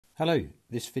Hello,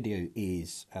 this video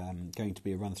is going to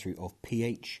be a run through of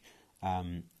pH.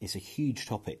 It's a huge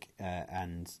topic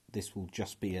and this will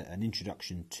just be an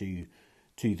introduction to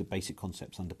the basic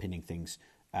concepts underpinning things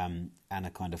and a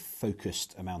kind of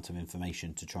focused amount of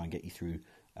information to try and get you through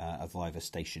a Viva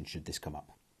station should this come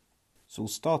up. So we'll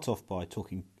start off by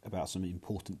talking about some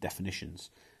important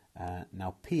definitions.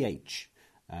 Now pH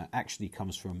actually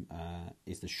comes from,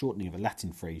 is the shortening of a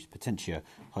Latin phrase, potentia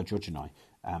hydrogeni,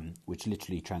 which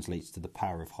literally translates to the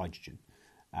power of hydrogen.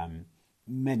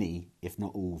 Many, if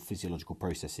not all, physiological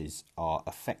processes are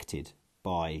affected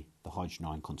by the hydrogen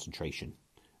ion concentration,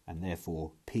 and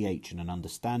therefore pH and an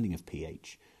understanding of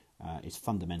pH is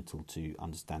fundamental to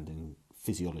understanding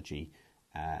physiology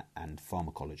and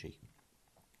pharmacology.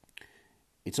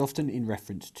 It's often in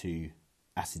reference to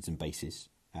acids and bases,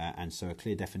 and so a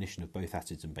clear definition of both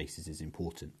acids and bases is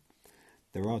important.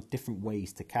 There are different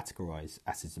ways to categorize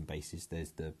acids and bases.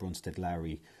 There's the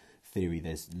Bronsted-Lowry theory,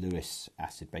 there's Lewis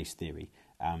acid-base theory,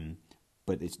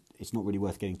 but it's not really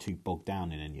worth getting too bogged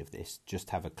down in any of this. Just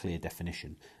have a clear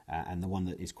definition, and the one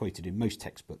that is quoted in most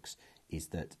textbooks is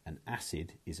that an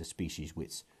acid is a species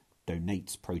which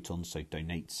donates protons, so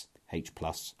donates H+,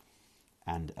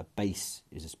 and a base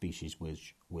is a species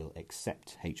which will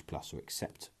accept H+, or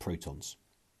accept protons.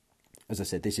 As I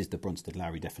said, this is the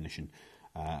Bronsted-Lowry definition.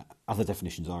 Other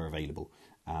definitions are available,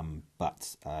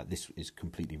 but this is a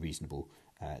completely reasonable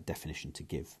definition to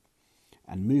give.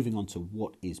 And moving on to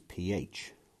what is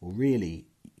pH, well, really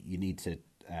you need to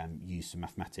use some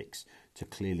mathematics to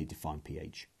clearly define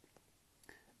pH.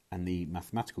 And the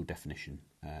mathematical definition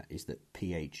is that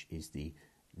pH is the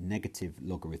negative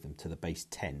logarithm to the base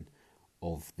 10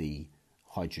 of the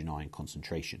hydrogen ion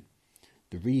concentration.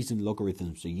 The reason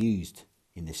logarithms are used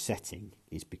in this setting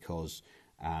is because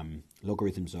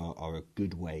logarithms are a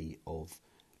good way of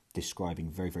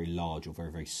describing very, very large or very,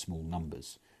 very small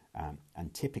numbers.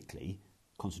 And typically,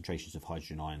 concentrations of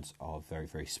hydrogen ions are very,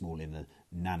 very small in the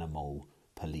nanomole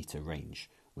per litre range,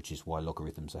 which is why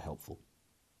logarithms are helpful.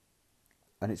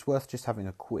 And it's worth just having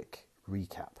a quick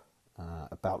recap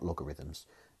about logarithms.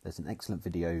 There's an excellent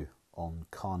video on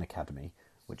Khan Academy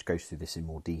which goes through this in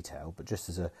more detail, but just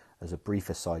as a brief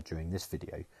aside during this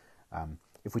video,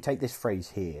 if we take this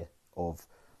phrase here of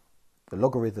the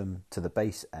logarithm to the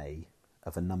base a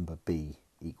of a number b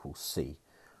equals c,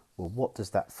 well, what does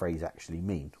that phrase actually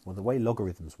mean? Well, the way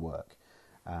logarithms work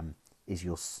is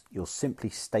you're simply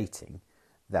stating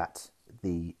that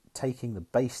taking the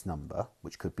base number,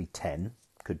 which could be 10,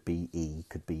 could be e,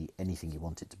 could be anything you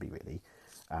want it to be really,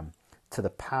 to the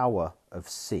power of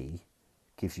c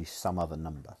gives you some other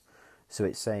number. So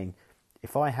it's saying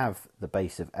if I have the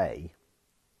base of a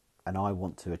and I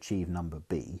want to achieve number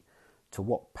b, to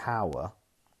what power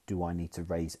do I need to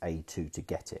raise a to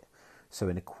get it? So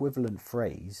an equivalent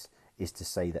phrase is to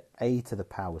say that a to the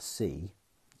power c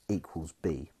equals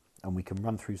b, and we can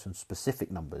run through some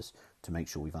specific numbers to make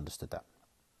sure we've understood that.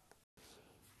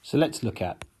 So let's look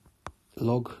at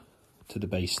log to the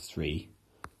base 3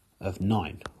 of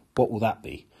 9. What will that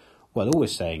be? Well, all we're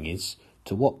saying is,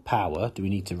 to what power do we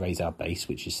need to raise our base,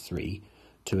 which is 3,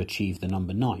 to achieve the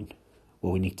number 9?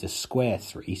 Well, we need to square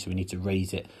 3, so we need to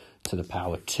raise it to the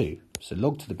power 2. So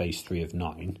log to the base 3 of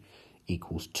 9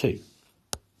 equals 2.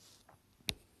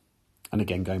 And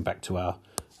again, going back to our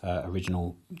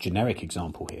original generic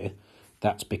example here,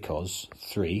 that's because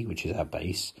 3, which is our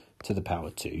base, to the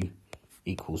power 2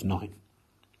 equals 9.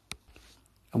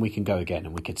 And we can go again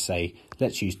and we could say,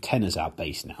 let's use 10 as our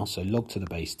base now. So log to the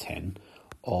base 10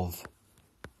 of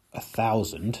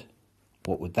 1,000,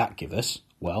 what would that give us?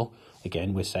 Well,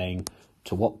 again, we're saying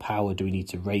to what power do we need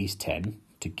to raise 10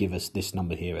 to give us this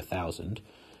number here, 1,000?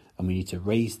 And we need to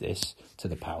raise this to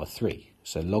the power 3.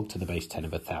 So log to the base 10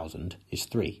 of 1,000 is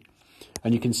 3.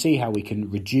 And you can see how we can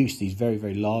reduce these very,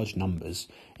 very large numbers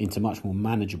into much more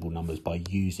manageable numbers by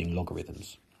using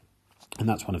logarithms. And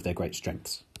that's one of their great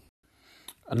strengths.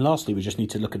 And lastly, we just need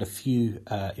to look at a few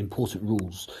important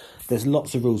rules. There's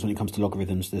lots of rules when it comes to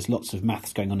logarithms. There's lots of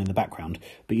maths going on in the background,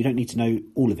 but you don't need to know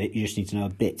all of it. You just need to know a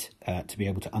bit to be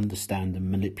able to understand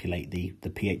and manipulate the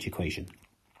pH equation.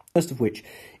 First of which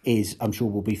is, I'm sure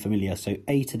we'll be familiar, so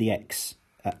a to the x,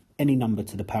 any number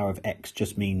to the power of x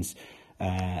just means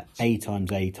a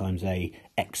times a times a,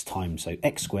 x times, so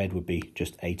x squared would be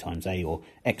just a times a, or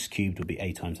x cubed would be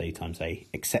a times a,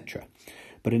 etc.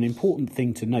 But an important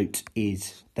thing to note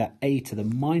is that a to the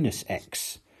minus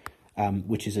x,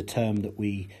 which is a term that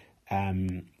we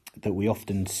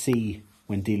often see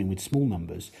when dealing with small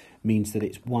numbers, means that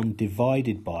it's 1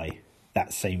 divided by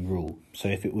that same rule. So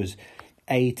if it was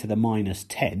a to the minus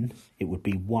 10, it would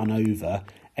be 1 over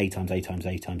a times a times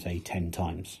a times a 10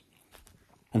 times.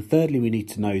 And thirdly, we need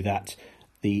to know that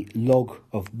the log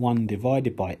of 1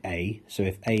 divided by a, so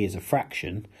if a is a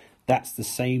fraction, that's the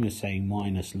same as saying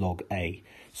minus log a.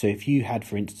 So if you had,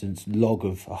 for instance, log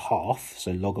of a half,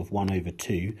 so log of 1 over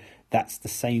 2, that's the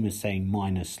same as saying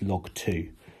minus log 2.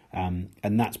 And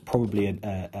that's probably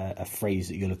a phrase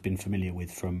that you'll have been familiar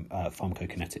with from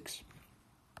pharmacokinetics.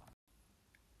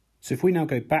 So if we now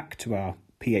go back to our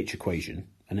pH equation,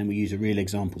 and then we use a real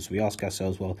example, so we ask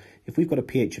ourselves, well, if we've got a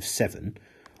pH of 7,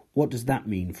 what does that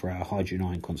mean for our hydrogen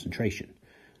ion concentration?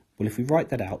 Well, if we write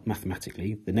that out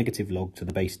mathematically, the negative log to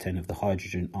the base 10 of the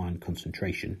hydrogen ion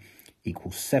concentration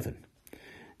equals 7.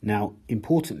 Now,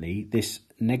 importantly, this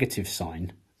negative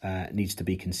sign needs to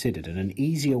be considered, and an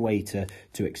easier way to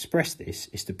express this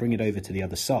is to bring it over to the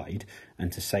other side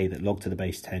and to say that log to the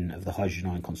base 10 of the hydrogen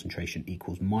ion concentration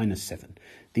equals minus 7.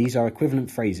 These are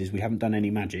equivalent phrases. We haven't done any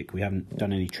magic, we haven't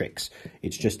done any tricks.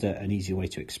 It's just an easier way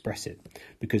to express it,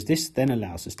 because this then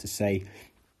allows us to say,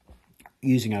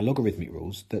 using our logarithmic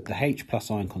rules, that the H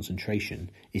plus ion concentration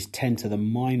is 10 to the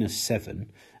minus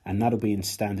 7, and that'll be in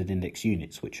standard index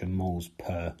units, which are moles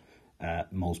per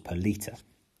litre.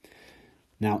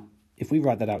 Now, if we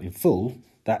write that out in full,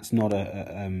 that's not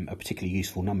a particularly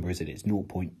useful number, is it? It's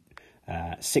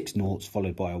 0.6 noughts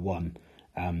followed by a 1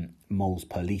 moles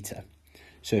per litre.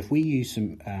 So if we use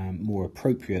some more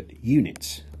appropriate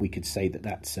units, we could say that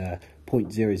that's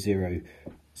 0.0001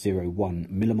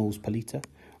 millimoles per litre,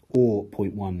 or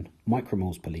 0.1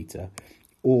 micromoles per litre,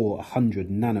 or 100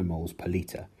 nanomoles per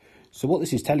litre. So what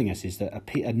this is telling us is that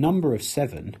a number of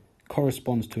 7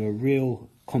 corresponds to a real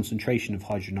concentration of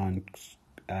hydrogen ions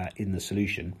in the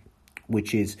solution,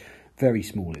 which is very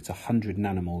small. It's 100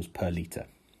 nanomoles per litre.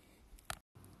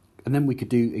 And then we could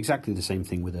do exactly the same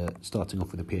thing with starting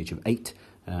off with a pH of 8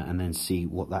 and then see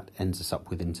what that ends us up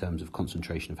with in terms of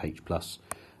concentration of H+.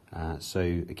 So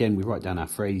again, we write down our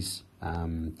phrase,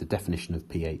 the definition of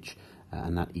pH,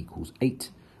 and that equals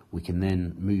 8. We can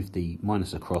then move the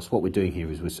minus across. What we're doing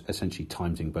here is we're essentially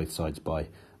timesing both sides by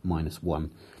minus 1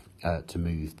 to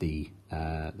move the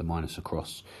minus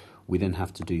across. We then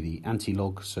have to do the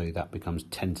anti-log, so that becomes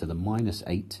 10 to the minus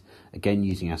 8, again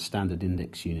using our standard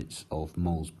index units of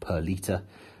moles per litre,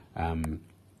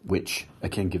 which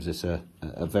again gives us a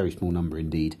very small number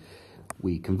indeed.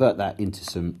 We convert that into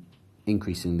some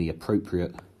increasingly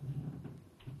appropriate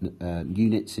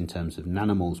units in terms of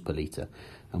nanomoles per litre,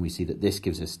 and we see that this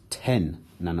gives us 10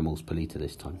 nanomoles per litre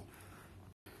this time.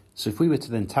 So if we were to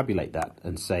then tabulate that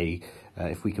and say,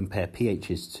 if we compare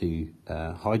pHs to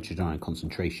hydrogen ion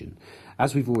concentration,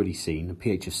 as we've already seen, a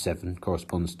pH of 7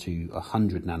 corresponds to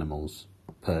 100 nanomoles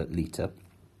per litre.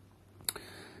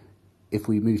 If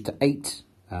we move to 8,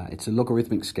 it's a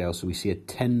logarithmic scale, so we see a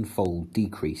 10-fold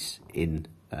decrease in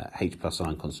H plus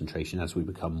ion concentration as we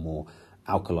become more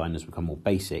alkaline, as we become more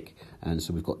basic, and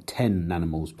so we've got 10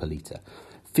 nanomoles per litre.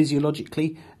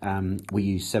 Physiologically, we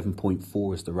use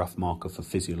 7.4 as the rough marker for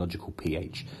physiological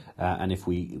pH, and if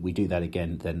we do that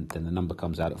again, then the number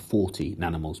comes out at 40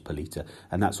 nanomoles per litre,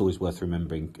 and that's always worth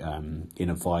remembering. In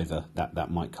a Viva,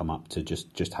 that might come up to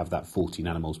just have that 40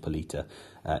 nanomoles per litre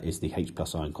is the H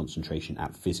plus ion concentration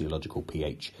at physiological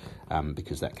pH,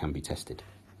 because that can be tested.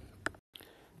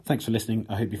 Thanks for listening.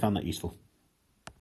 I hope you found that useful.